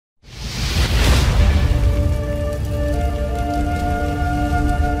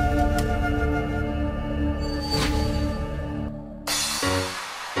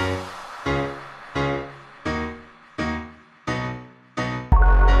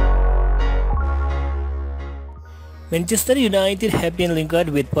Manchester United have been linked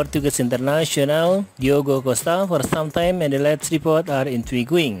with Portuguese international Diogo Costa for some time, and the latest reports are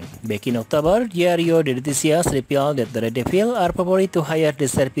intriguing. Back in October, Diario de Noticias revealed that the Red Devils are preparing to hire the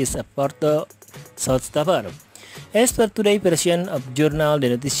service of Porto showstopper. As per today's version of Journal de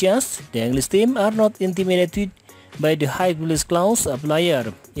Noticias, the English team are not intimidated by the high police clause of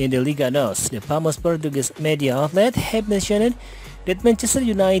player in the Liga NOS. The famous Portuguese media outlet have mentioned that Manchester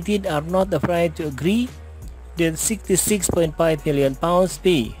United are not afraid to agree the £66.5 million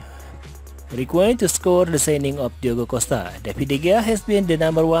fee required to score the signing of Diogo Costa. David De Gea has been the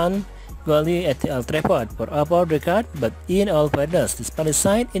number one goalie at Old Trafford for over a decade, but in all fairness, the Spanish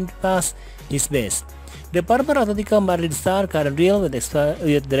side in the past his best. The former Atletico Madrid star current deal with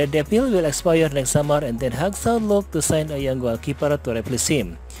the Red Devil will expire next summer, and Ten Hag shall look to sign a young goalkeeper to replace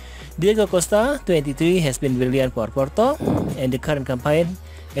him. Diogo Costa, 23, has been brilliant for Porto in the current campaign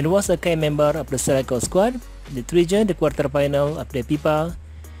and was a key member of the Select squad that reached the quarter-final of the FIFA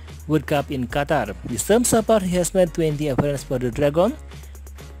World Cup in Qatar. This term so far, he has made 20 appearances for the Dragon,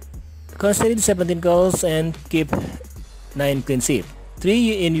 conceded 17 goals and kept 9 clean sheets,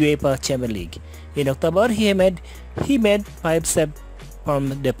 3 in UEFA Champions League. In October, he made 5 saves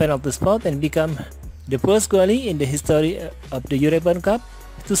from the penalty spot and became the first goalie in the history of the European Cup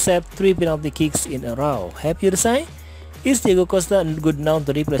to save 3 penalty kicks in a row. Happy to say, is Diogo Costa good now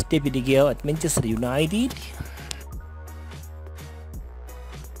to replace David De Gea at Manchester United?